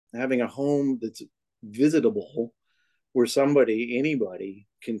having a home that's visitable, where anybody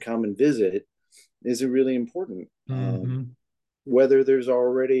can come and visit, is really important. Hmm. Whether there's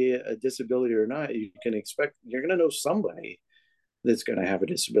already a disability or not, you're going to know somebody that's going to have a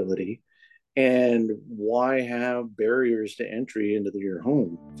disability. And why have barriers to entry into your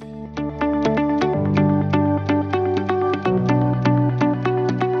home?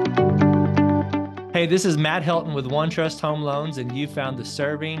 Hey, this is Matt Helton with OneTrust Home Loans, and you found the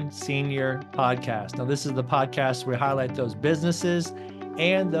Serving Senior podcast. Now, this is the podcast where we highlight those businesses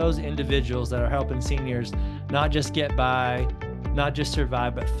and those individuals that are helping seniors not just get by, not just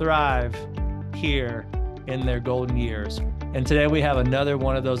survive, but thrive here in their golden years. And today we have another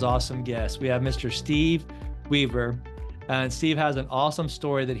one of those awesome guests. We have Mr. Steve Weaver. And Steve has an awesome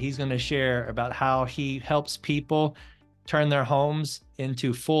story that he's going to share about how he helps people turn their homes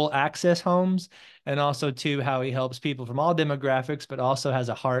into full access homes, and also too how he helps people from all demographics, but also has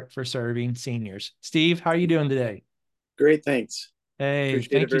a heart for serving seniors. Steve, how are you doing today? Great, thanks. Hey, Appreciate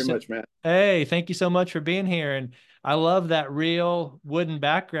it thank you very so much, Matt. Hey, thank you so much for being here. And I love that real wooden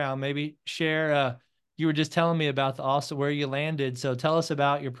background. Maybe share you were just telling me about also where you landed. So tell us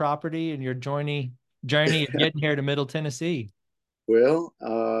about your property and your journey of getting here to Middle Tennessee. Well,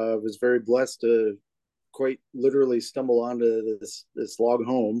 I was very blessed to quite literally stumble onto this log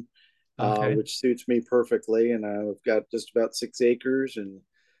home, Okay. which suits me perfectly. And I've got just about 6 acres and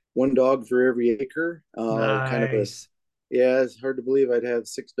one dog for every acre. Kind of a Nice. Yeah, it's hard to believe I'd have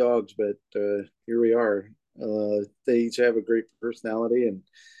 6 dogs, but here we are. They each have a great personality, and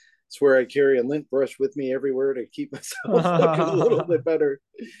it's where I carry a lint brush with me everywhere to keep myself looking a little bit better.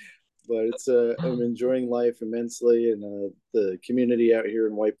 But I'm enjoying life immensely, and the community out here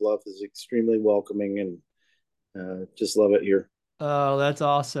in White Bluff is extremely welcoming, and just love it here. Oh, that's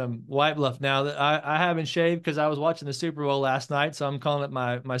awesome. White Bluff. Now that I haven't shaved because I was watching the Super Bowl last night, so I'm calling it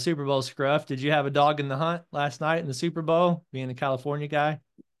my Super Bowl scruff. Did you have a dog in the hunt last night in the Super Bowl, being a California guy?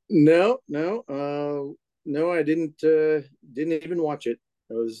 No, no, no, I didn't even watch it.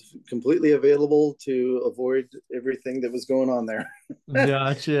 I was completely available to avoid everything that was going on there.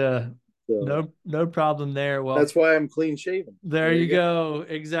 Gotcha. So No problem there. Well, that's why I'm clean shaven. there There you you go.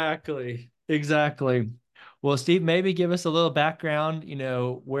 go. Exactly. Exactly. Well, Steve, maybe give us a little background,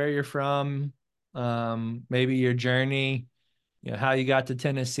 where you're from, maybe your journey, how you got to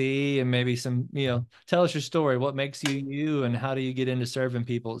Tennessee, and maybe tell us your story. What makes you you, and how do you get into serving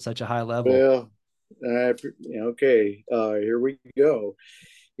people at such a high level? Well, okay, here we go.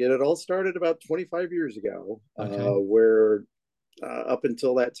 It all started about 25 years ago, Okay. where up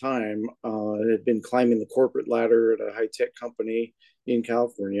until that time, I had been climbing the corporate ladder at a high tech company in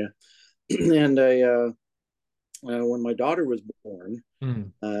California. And when my daughter was born,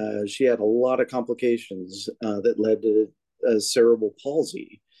 Mm, she had a lot of complications that led to cerebral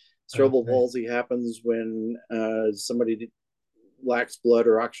palsy. Cerebral okay. palsy happens when somebody lacks blood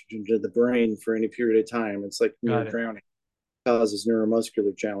or oxygen to the brain for any period of time. It's like near Got it. drowning, causes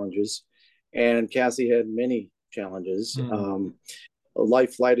neuromuscular challenges. And Cassie had many challenges. Mm,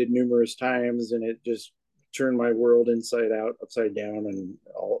 Life flighted numerous times, and it just turned my world inside out, upside down, and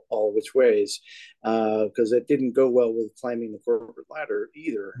all which ways, because it didn't go well with climbing the corporate ladder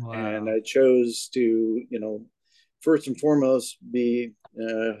either. And wow. I chose to, first and foremost, be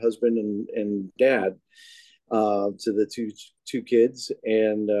husband and dad to the two kids.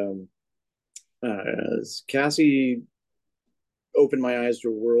 And Cassie opened my eyes to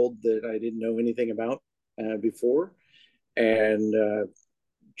a world that I didn't know anything about before, and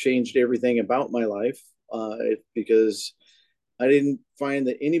changed everything about my life, because I didn't find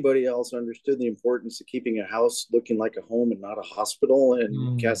that anybody else understood the importance of keeping a house looking like a home and not a hospital. And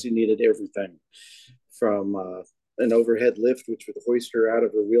Mm, Cassie needed everything from an overhead lift, which would hoist her out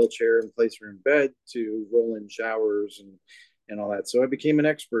of her wheelchair and place her in bed, to roll in showers and all that. So I became an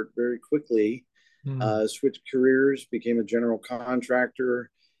expert very quickly, mm. switched careers, became a general contractor,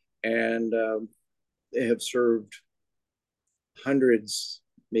 and have served hundreds,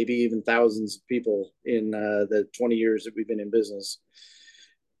 maybe even thousands of people in the 20 years that we've been in business.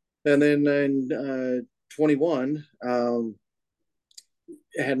 And then in 21,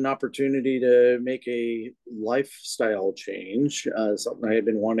 had an opportunity to make a lifestyle change, something I had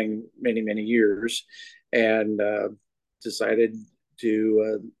been wanting many, many years, and decided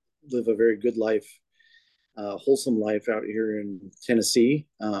to live a very good life, wholesome life out here in Tennessee,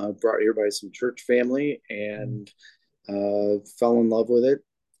 brought here by some church family, and fell in love with it,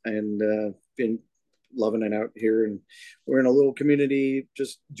 and been loving it out here. And we're in a little community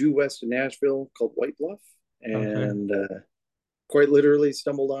just due west of Nashville called White Bluff, Okay. and quite literally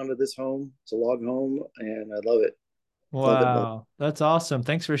stumbled onto this home. It's a log home, and I love it. Love it, love Wow, that's awesome.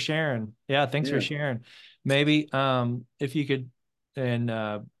 Thanks for sharing. Yeah, thanks it. for Yeah, sharing. Maybe if you could, and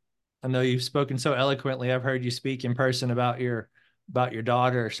I know you've spoken so eloquently. I've heard you speak in person about your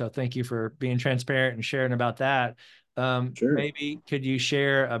daughter. So thank you for being transparent and sharing about that. sure. Maybe could you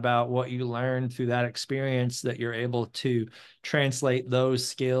share about what you learned through that experience that you're able to translate those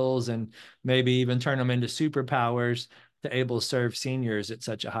skills and maybe even turn them into superpowers to able to serve seniors at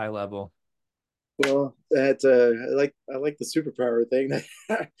such a high level? Well, that I like the superpower thing.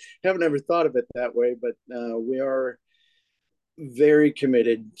 I haven't ever thought of it that way, but we are very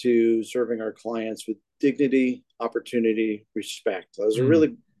committed to serving our clients with dignity, opportunity, respect. Those are Mm,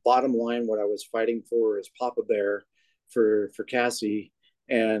 really bottom line what I was fighting for as Papa Bear for Cassie,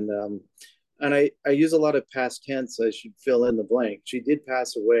 and I use a lot of past tense. I should fill in the blank. She did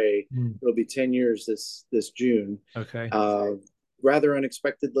pass away. mm, It'll be 10 years this June, okay. uh, rather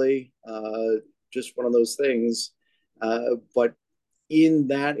unexpectedly. Just one of those things. But in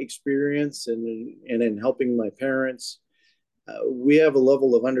that experience and in helping my parents, we have a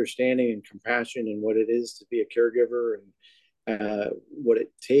level of understanding and compassion in what it is to be a caregiver and what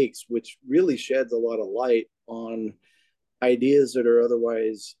it takes, which really sheds a lot of light on ideas that are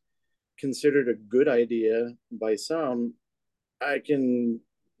otherwise considered a good idea by some. I can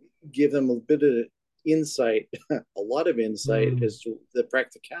give them a bit of insight, a lot of insight Mm, as to the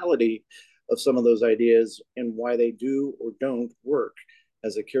practicality of some of those ideas and why they do or don't work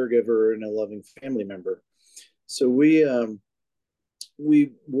as a caregiver and a loving family member. So we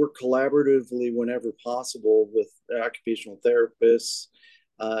work collaboratively whenever possible with occupational therapists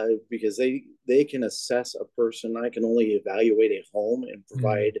because they can assess a person. I can only evaluate a home and mm,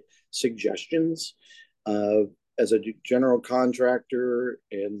 provide suggestions. Uh, as a general contractor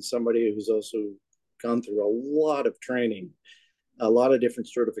and somebody who's also gone through a lot of training, a lot of different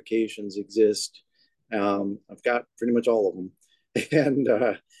certifications exist. I've got pretty much all of them, and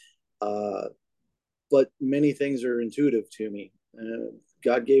uh, but many things are intuitive to me.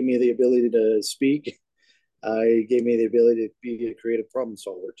 God gave me the ability to speak. He gave me the ability to be a creative problem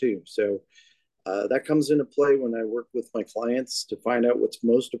solver too. So that comes into play when I work with my clients to find out what's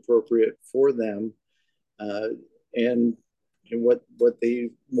most appropriate for them uh, and, and what they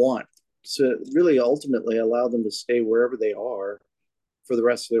want. So really, ultimately, allow them to stay wherever they are for the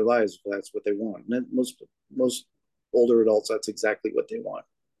rest of their lives if that's what they want. And most older adults, that's exactly what they want.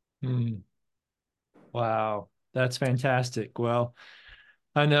 mm. Wow, that's fantastic. Well,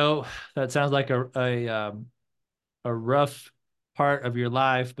 I know that sounds like a rough part of your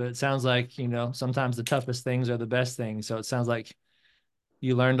life, but it sounds like, sometimes the toughest things are the best things. So it sounds like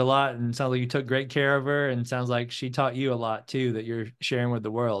you learned a lot and it sounds like you took great care of her and it sounds like she taught you a lot too that you're sharing with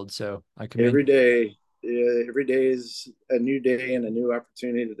the world. So I commend every day every day is a new day and a new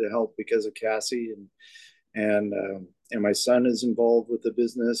opportunity to help because of Cassie and my son is involved with the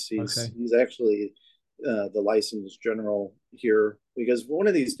business. you. He's Okay. he's actually the licensed general here because one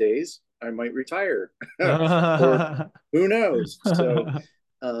of these days I might retire or who knows. So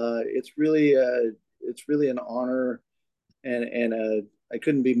it's really an honor and I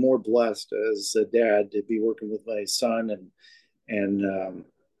couldn't be more blessed as a dad to be working with my son and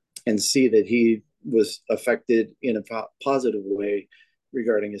and see that he was affected in a positive way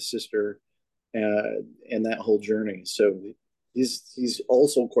regarding his sister and that whole journey. So he's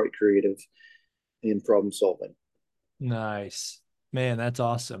also quite creative in problem solving. Nice. Man, that's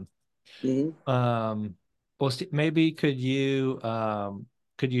awesome. Mm-hmm. Um, well, maybe could you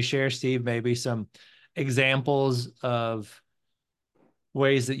share, Steve, maybe some examples of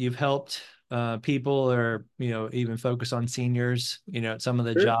ways that you've helped people or, even focus on seniors, at some of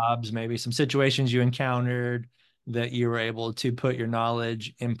the Sure. jobs, maybe some situations you encountered that you were able to put your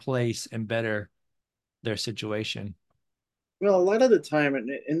knowledge in place and better their situation. Well, a lot of the time, and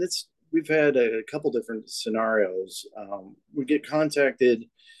it's we've had a couple different scenarios. We get contacted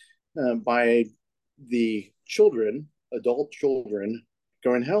by the children, adult children,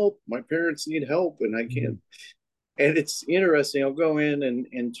 going, "Help! My parents need help, and I can't." Mm, And it's interesting. I'll go in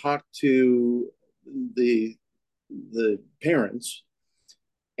and talk to the the parents,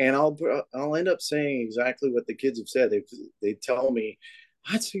 and I'll end up saying exactly what the kids have said. They tell me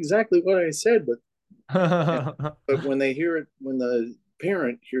that's exactly what I said, but when they hear it, when the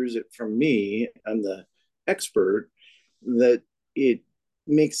parent hears it from me, I'm the expert, that it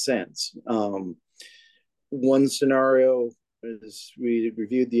makes sense. One scenario as we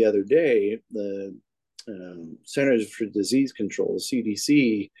reviewed the other day, the Centers for Disease Control,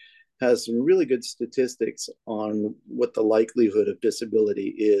 CDC, has some really good statistics on what the likelihood of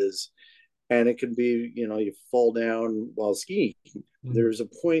disability is. And it can be, you fall down while skiing. mm, There's a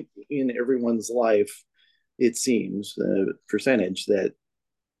point in everyone's life, it seems, the percentage that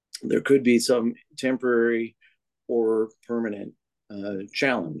there could be some temporary or permanent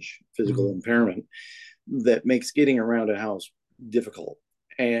challenge, physical impairment that makes getting around a house difficult.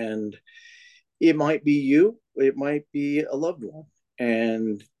 And it might be you, it might be a loved one.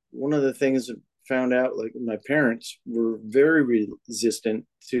 And one of the things that found out, like my parents were very resistant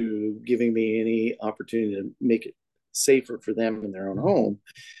to giving me any opportunity to make it safer for them in their own home.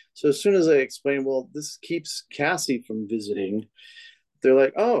 So as soon as I explained, well, this keeps Cassie from visiting, they're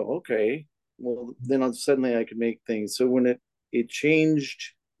like, oh, okay. Well, then suddenly I could make things. So when it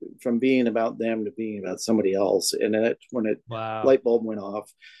changed from being about them to being about somebody else, and when it Wow. light bulb went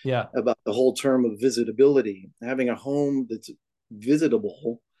off Yeah. about the whole term of visitability, having a home that's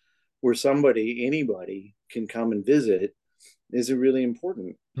visitable, where anybody can come and visit, is really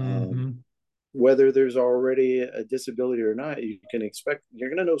important. Hmm. Whether there's already a disability or not, you can expect you're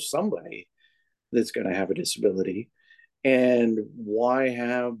going to know somebody that's going to have a disability. And why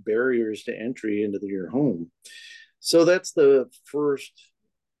have barriers to entry into your home? So that's the first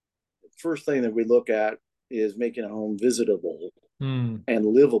thing that we look at, is making a home visitable Mm. and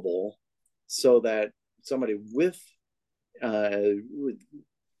livable, so that somebody uh,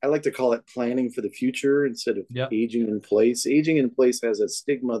 I like to call it planning for the future instead of Yep. aging in place. Aging in place has a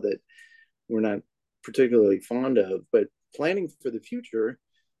stigma that we're not particularly fond of, but planning for the future,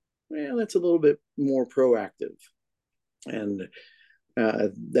 well, that's a little bit more proactive. And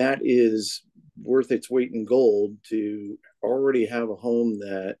that is worth its weight in gold, to already have a home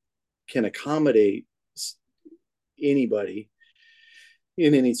that can accommodate anybody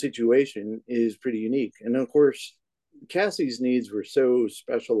in any situation is pretty unique. And of course, Cassie's needs were so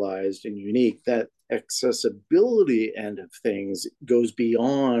specialized and unique that accessibility end of things goes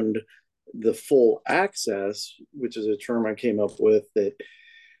beyond the full access, which is a term I came up with, that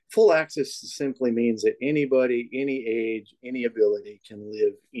full access simply means that anybody, any age, any ability can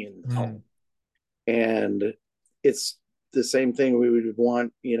live in the home. Mm. And it's the same thing we would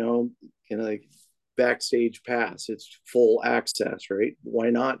want, like backstage pass. It's full access, right?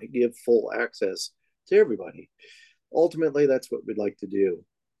 Why not give full access to everybody? Ultimately, that's what we'd like to do.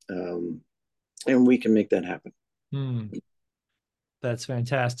 Um, and we can make that happen. Mm. That's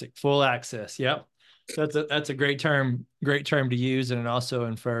fantastic. Full access. Yep. That's a great term to use. And it also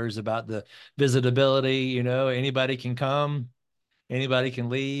infers about the visitability, anybody can come, anybody can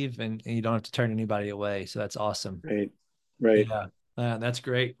leave, and you don't have to turn anybody away. So that's awesome. Right. Right. Yeah. That's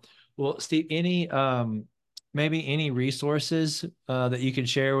great. Well, Steve, maybe any resources that you can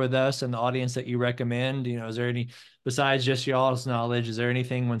share with us and the audience that you recommend? Is there any, besides just y'all's knowledge, is there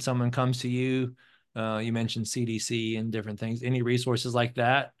anything when someone comes to you, you mentioned CDC and different things, any resources like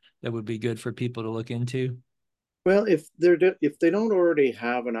that that would be good for people to look into? Well, if they don't already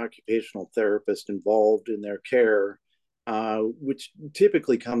have an occupational therapist involved in their care, which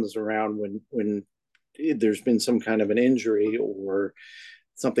typically comes around when there's been some kind of an injury or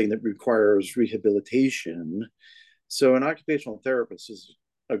something that requires rehabilitation. So an occupational therapist is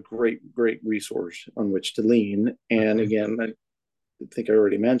a great resource on which to lean. And Okay. again, I think I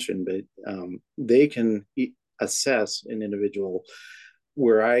already mentioned, but they can assess an individual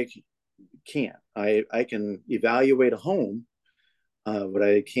where I can't. I can evaluate a home, but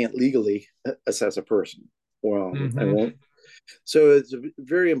I can't legally assess a person. Well, I Mm-hmm. won't. So it's a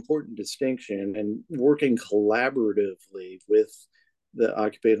very important distinction, and working collaboratively with the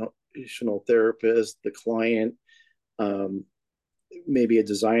occupational therapist, the client, um, maybe a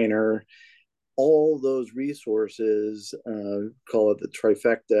designer, all those resources, call it the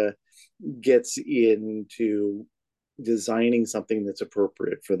trifecta, gets into designing something that's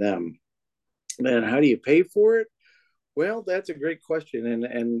appropriate for them. And how do you pay for it? Well, that's a great question,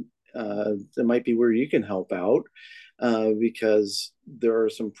 and that might be where you can help out, because there are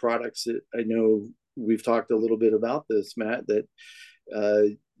some products that I know we've talked a little bit about this, Matt, that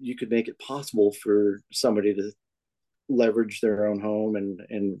you could make it possible for somebody to leverage their own home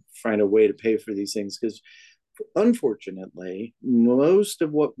and find a way to pay for these things, because unfortunately most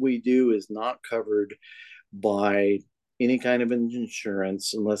of what we do is not covered by any kind of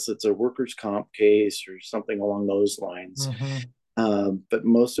insurance unless it's a workers' comp case or something along those lines. Mm-hmm. But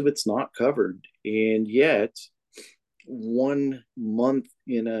most of it's not covered. And yet, 1 month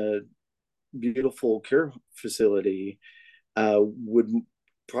in a beautiful care facility would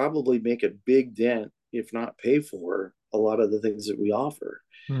probably make a big dent, if not pay for, a lot of the things that we offer.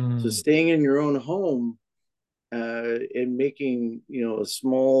 So, Mm. staying in your own home and making a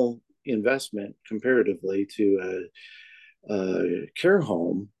small investment comparatively to a care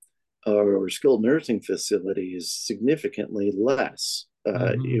home or skilled nursing facility is significantly less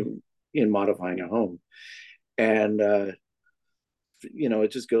Mm-hmm. in modifying a home. And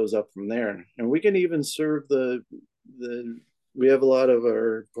it just goes up from there. And we can even serve the we have a lot of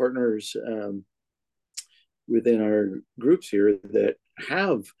our partners within our groups here that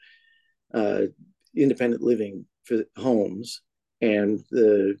have uh, independent living homes, and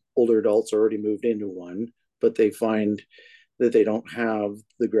the older adults already moved into one, but they find that they don't have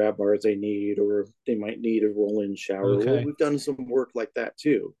the grab bars they need, or they might need a roll-in shower. Well, Okay. we've done some work like that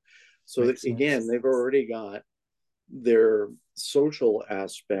too. So that, Makes sense. again, they've already got their social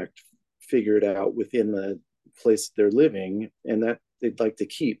aspect figured out within the place they're living, and that they'd like to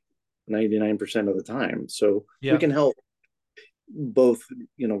keep 99% of the time. So we Yeah. can help both,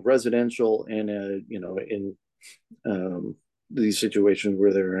 residential and in these situations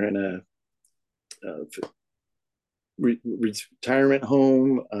where they're in a retirement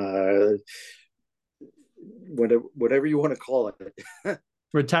home, whatever you want to call it.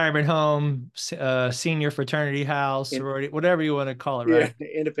 Retirement home, senior fraternity house, In, sorority, whatever you want to call it, yeah, right?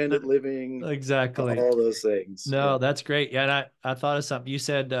 independent living, Exactly. all those things. No, Yeah. that's great. Yeah, and I thought of something. You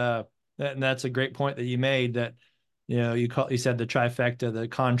said and that's a great point that you made, that you said the trifecta, the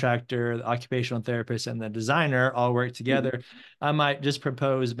contractor, the occupational therapist, and the designer all work Mhm. together. I might just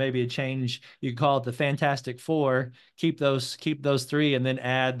propose maybe a change. You call it the Fantastic Four. Keep those three, and then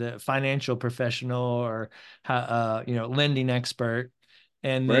add the financial professional, or lending expert.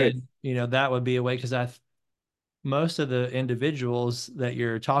 And Right. then, that would be a way, because most of the individuals that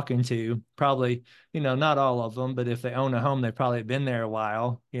you're talking to probably, not all of them, but if they own a home, they've probably been there a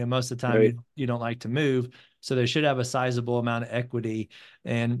while. Most of the time Right. you don't like to move. So they should have a sizable amount of equity.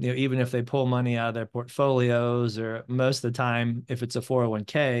 And, even if they pull money out of their portfolios, or most of the time, if it's a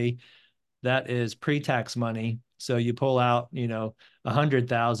 401k, that is pre-tax money. So you pull out,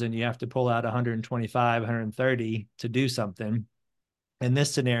 100,000, you have to pull out 125, 130 to do something. In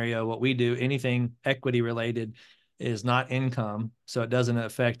this scenario, what we do, anything equity related is not income. So it doesn't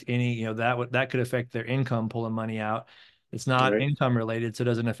affect any, that could affect their income pulling money out. It's not Right. income related, so it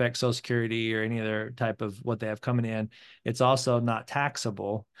doesn't affect Social Security or any other type of what they have coming in. It's also not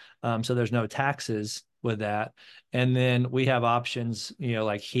taxable. So there's no taxes with that. And then we have options,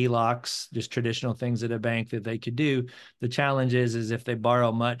 like HELOCs, just traditional things at a bank that they could do. The challenge is if they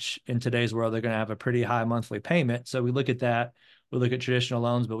borrow much in today's world, they're going to have a pretty high monthly payment. So we look at that. We look at traditional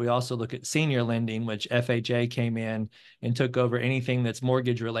loans, but we also look at senior lending, which FHA came in and took over anything that's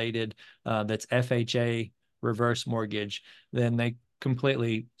mortgage related, that's FHA reverse mortgage. Then they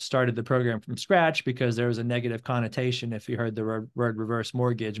completely started the program from scratch, because there was a negative connotation. If you heard the word reverse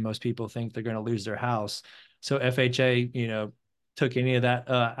mortgage, most people think they're going to lose their house. So FHA, took any of that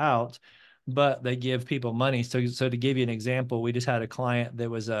out, but they give people money. So to give you an example, we just had a client that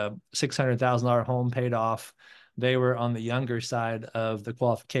was a $600,000 home paid off. They were on the younger side of the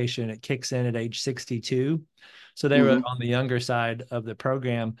qualification. It kicks in at age 62. So they were Mm-hmm. on the younger side of the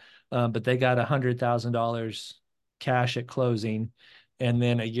program, but they got $100,000 cash at closing. And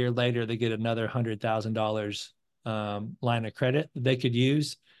then a year later, they get another $100,000 line of credit that they could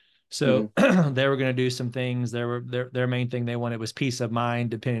use. Mm-hmm. So they were going to do some things. Their main thing they wanted was peace of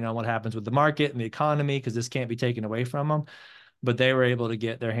mind, depending on what happens with the market and the economy, because this can't be taken away from them. But they were able to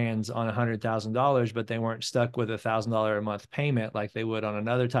get their hands on $100,000, but they weren't stuck with $1,000 a month payment like they would on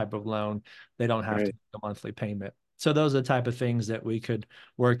another type of loan. They don't have to Right. make a monthly payment. So those are the type of things that we could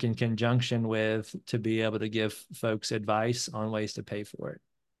work in conjunction with to be able to give folks advice on ways to pay for it.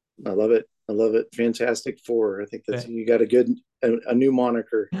 I love it. I love it. Fantastic Four. I think that's, Okay. you got a new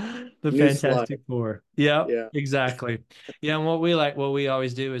moniker, The new slide. Fantastic Four. Yep, Yeah. exactly. Yeah, and what we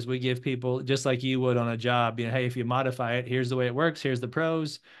always do is we give people, just like you would on a job, hey, if you modify it, here's the way it works, here's the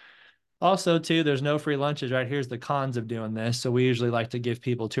pros. Also, too, there's no free lunches, right? Here's the cons of doing this. So we usually like to give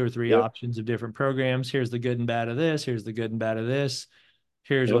people two or three Yep. options of different programs. Here's the good and bad of this. Here's the good and bad of this.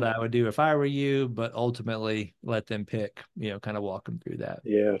 Here's what Yep. I would do if I were you, but ultimately let them pick, kind of walk them through that.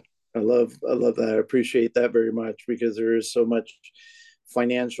 Yeah. I love that. I appreciate that very much, because there is so much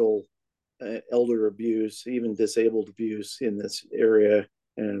financial elder abuse, even disabled abuse in this area.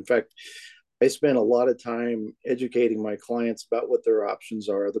 And in fact, I spend a lot of time educating my clients about what their options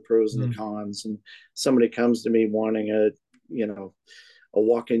are, the pros and the Mm. cons. And somebody comes to me wanting a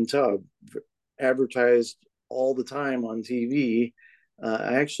walk-in tub advertised all the time on TV.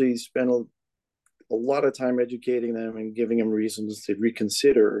 I actually spend a lot of time educating them and giving them reasons to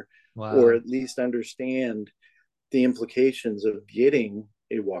reconsider, or Wow. at least understand the implications of getting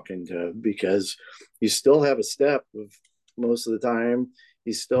a walk-in tub, because you still have a step of most of the time.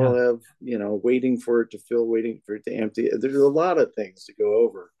 You still Yeah. have, waiting for it to fill, waiting for it to empty. There's a lot of things to go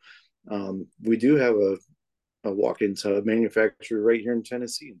over. We do have a walk-in tub manufacturer right here in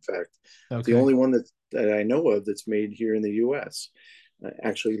Tennessee. In fact, the Okay. only one that I know of that's made here in the U.S.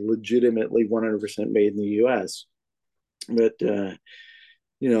 Actually, legitimately 100% made in the U.S. But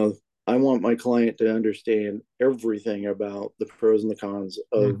you know, I want my client to understand everything about the pros and the cons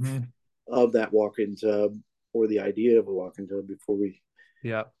Mm-hmm. of that walk-in tub or the idea of a walk-in tub before we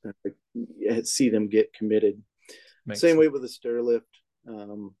Yeah. see them get committed. Makes Same sense. way with the stair lift.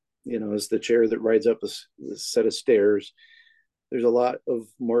 As the chair that rides up a set of stairs. There's a lot of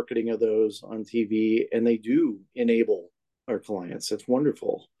marketing of those on TV, and they do enable our clients. That's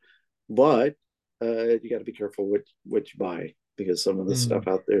wonderful, but you got to be careful what you buy, because some of the Mm, stuff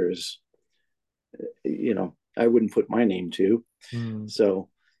out there is, I wouldn't put my name to. mm, So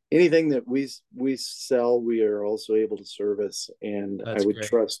anything that we sell, we are also able to service, and I that's would great.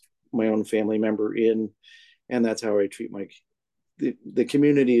 trust my own family member in, and that's how I treat the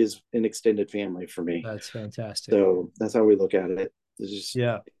community is an extended family for me. That's fantastic. So that's how we look at it. It's just,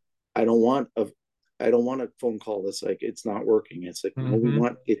 Yeah. I don't want a I don't want a phone call that's like it's not working. It's like, no, we Mm-hmm.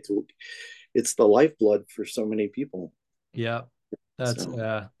 want it to. It's the lifeblood for so many people. Yeah.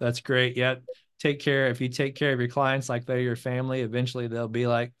 So That's great. Yeah. If you take care of your clients like they're your family, eventually they'll be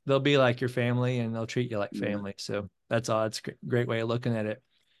like your family and they'll treat you like yeah. family. So that's all. It's a great way of looking at it.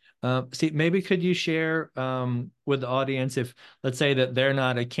 Steve, maybe could you share with the audience if, let's say that they're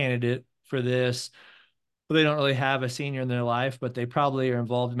not a candidate for this, but they don't really have a senior in their life, but they probably are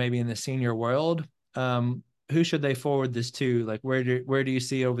involved maybe in the senior world. Who should they forward this to? Like, where do you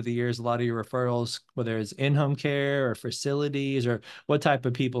see over the years a lot of your referrals, whether it's in-home care or facilities, or what type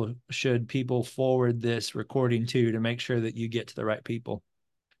of people should people forward this recording to make sure that you get to the right people?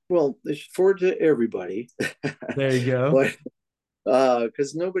 Well, they should forward to everybody, There you go. but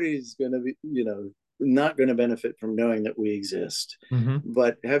because nobody's going to be, not going to benefit from knowing that we exist. Mm-hmm.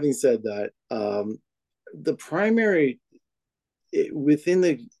 But having said that, the primary within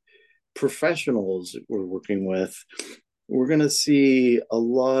the professionals that we're working with, we're going to see a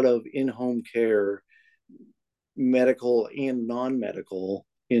lot of in-home care, medical and non-medical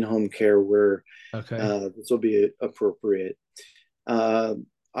in-home care, where Okay. this will be appropriate. Uh,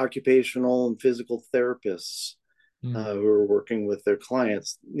 Occupational and physical therapists Mm. who are working with their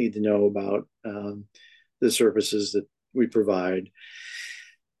clients need to know about the services that we provide.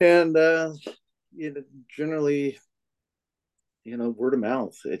 And generally, word of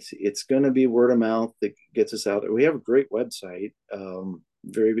mouth. It's going to be word of mouth that gets us out there. We have a great website.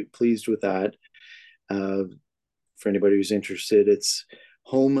 Very pleased with that. Uh, for anybody who's interested, it's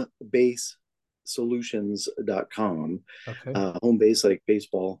homebasesolutions.com. Okay. Home base like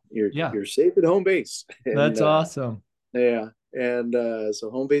baseball. You're Yeah, you're safe at home base, and that's awesome. yeah, and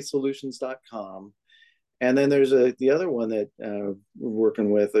so homebasesolutions.com. And then there's the other one that we're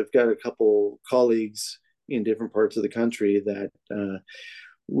working with. I've got a couple colleagues in different parts of the country that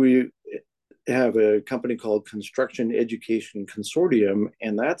we have a company called Construction Education Consortium,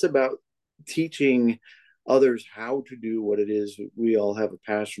 and that's about teaching others how to do what it is we all have a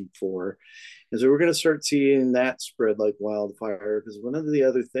passion for. And so we're going to start seeing that spread like wildfire, because one of the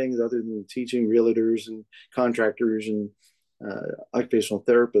other things, other than teaching realtors and contractors and occupational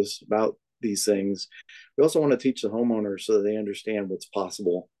therapists about these things, we also want to teach the homeowners so that they understand what's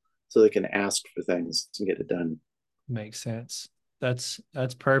possible, so they can ask for things and get it done. Makes sense. That's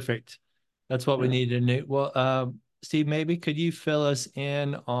perfect. That's what we Yeah. need to know. Well, Steve, maybe could you fill us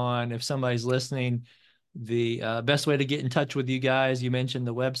in on, if somebody's listening, the best way to get in touch with you guys? You mentioned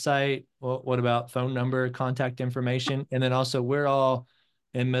the website. Well, what about phone number, contact information? And then also, where all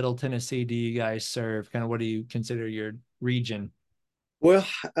in Middle Tennessee do you guys serve? Kind of what do you consider your region? Well,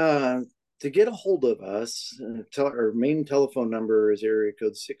 to get a hold of us, our main telephone number is area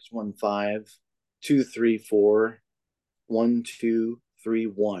code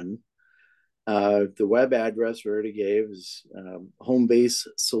 615-234-1231. The web address we already gave is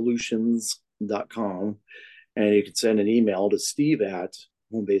homebasesolutions.com. And you can send an email to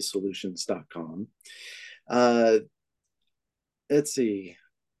steve@homebasesolutions.com. Uh, let's see.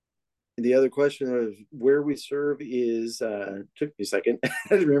 The other question of where we serve is took me a second to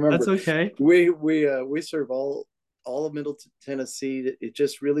That's remember. okay. We serve all of Middle Tennessee. It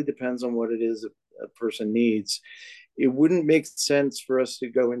just really depends on what it is a person needs. It wouldn't make sense for us to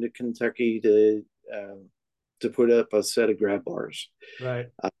go into Kentucky to put up a set of grab bars. Right.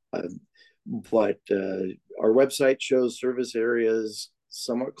 Uh, but our website shows service areas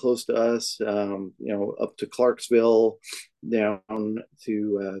somewhat close to us, up to Clarksville, down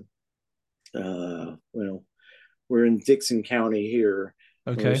to we're in Dixon County here,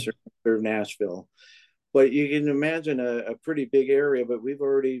 and we Okay. serve Nashville. But you can imagine a pretty big area, but we've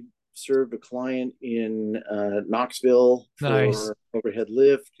already served a client in Knoxville for Nice. overhead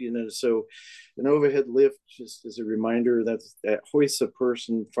lift. So an overhead lift, just as a reminder, that hoists a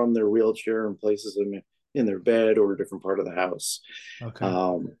person from their wheelchair and places them in their bed or a different part of the house.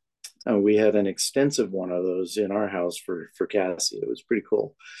 Okay. We had an extensive one of those in our house for Cassie. It was pretty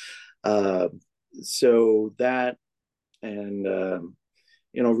cool. So that, and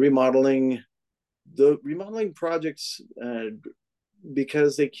remodeling projects,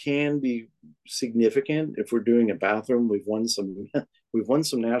 because they can be significant. If we're doing a bathroom, we've won some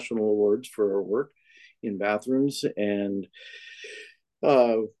national awards for our work in bathrooms, and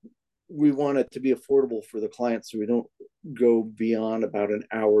we want it to be affordable for the client, so we don't go beyond about an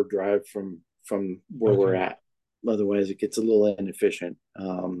hour drive from where we're at. Otherwise, it gets a little inefficient.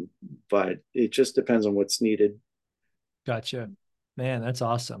 But it just depends on what's needed. Gotcha. Man, that's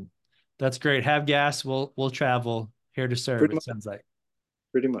awesome. That's great. Have gas. We'll travel, here to serve. It sounds like.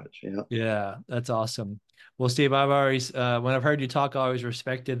 Pretty much, yeah. Yeah, that's awesome. Well, Steve, I've always, when I've heard you talk, I always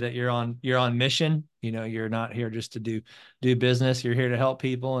respected that you're on mission. You're not here just to do business. You're here to help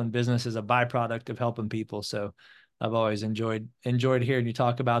people, and business is a byproduct of helping people. So I've always enjoyed hearing you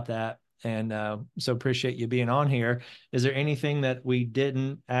talk about that. And so appreciate you being on here. Is there anything that we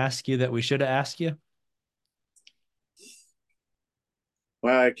didn't ask you that we should have asked you?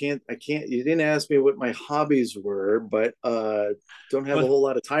 Well, I can't, you didn't ask me what my hobbies were, but don't have a whole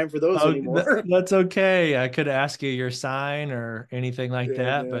lot of time for those anymore. That's okay. I could ask you your sign or anything like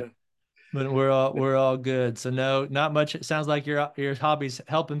that, but we're all good. So no, not much. It sounds like your hobbies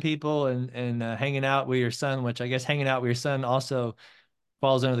helping people and hanging out with your son, which I guess hanging out with your son also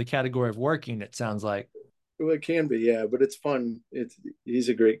falls under the category of working, it sounds like. Well, it can be, yeah, but it's fun. He's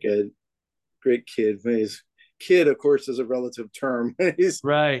a great kid. Kid, of course, is a relative term. He's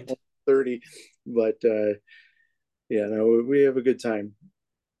right 30, but we have a good time.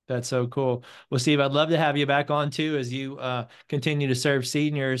 That's so cool. Well, Steve, I'd love to have you back on too as you continue to serve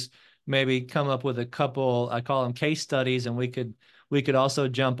seniors. Maybe come up with a couple, I call them case studies, and we could also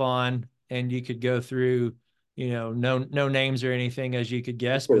jump on and you could go through, no names or anything, as you could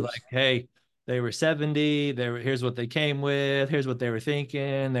guess, but like, hey, they were 70. Here's what they came with. Here's what they were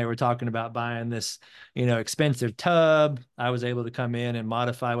thinking. They were talking about buying this, expensive tub. I was able to come in and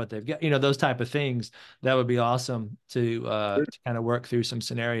modify what they've got, those type of things. That would be awesome to kind of work through some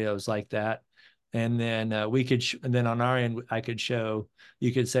scenarios like that. And then and then on our end, I could show,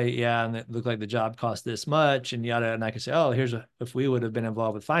 you could say, yeah, and it looked like the job cost this much and yada. And I could say, oh, if we would have been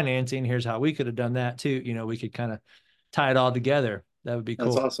involved with financing, here's how we could have done that too. We could kind of tie it all together. That would be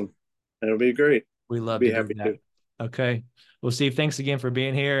cool. That's awesome. That'll be great. We love to do that. Okay. Well, Steve, thanks again for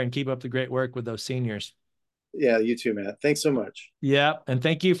being here, and keep up the great work with those seniors. Yeah, you too, Matt. Thanks so much. Yeah. And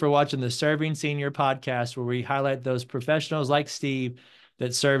thank you for watching the Serving Senior podcast, where we highlight those professionals like Steve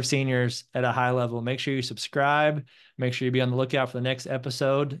that serve seniors at a high level. Make sure you subscribe. Make sure you be on the lookout for the next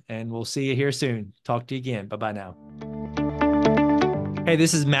episode, and we'll see you here soon. Talk to you again. Bye-bye now. Hey,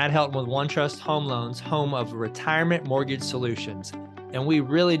 this is Matt Helton with OneTrust Home Loans, home of Retirement Mortgage Solutions. And we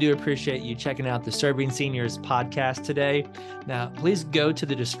really do appreciate you checking out the Serving Seniors podcast today. Now, please go to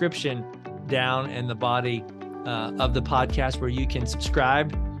the description down in the body of the podcast where you can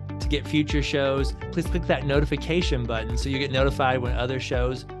subscribe to get future shows. Please click that notification button so you get notified when other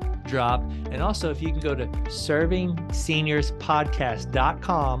shows drop. And also, if you can go to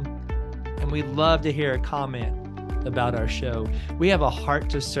servingseniourspodcast.com, and we'd love to hear a comment about our show. We have a heart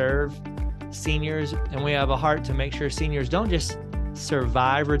to serve seniors, and we have a heart to make sure seniors don't just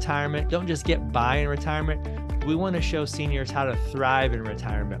survive retirement, don't just get by in retirement. We want to show seniors how to thrive in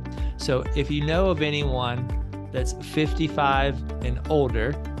retirement. So if you know of anyone that's 55 and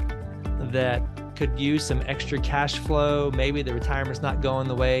older that could use some extra cash flow, maybe the retirement's not going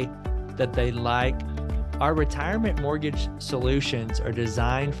the way that they like, our retirement mortgage solutions are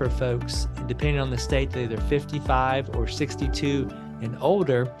designed for folks, depending on the state, they're either 55 or 62 and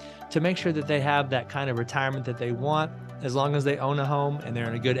older, to make sure that they have that kind of retirement that they want. As long as they own a home and they're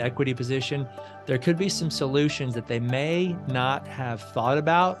in a good equity position, there could be some solutions that they may not have thought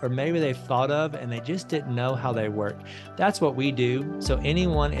about, or maybe they've thought of and they just didn't know how they work. That's what we do. So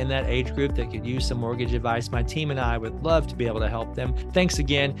anyone in that age group that could use some mortgage advice, my team and I would love to be able to help them. Thanks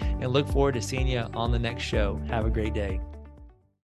again, and look forward to seeing you on the next show. Have a great day.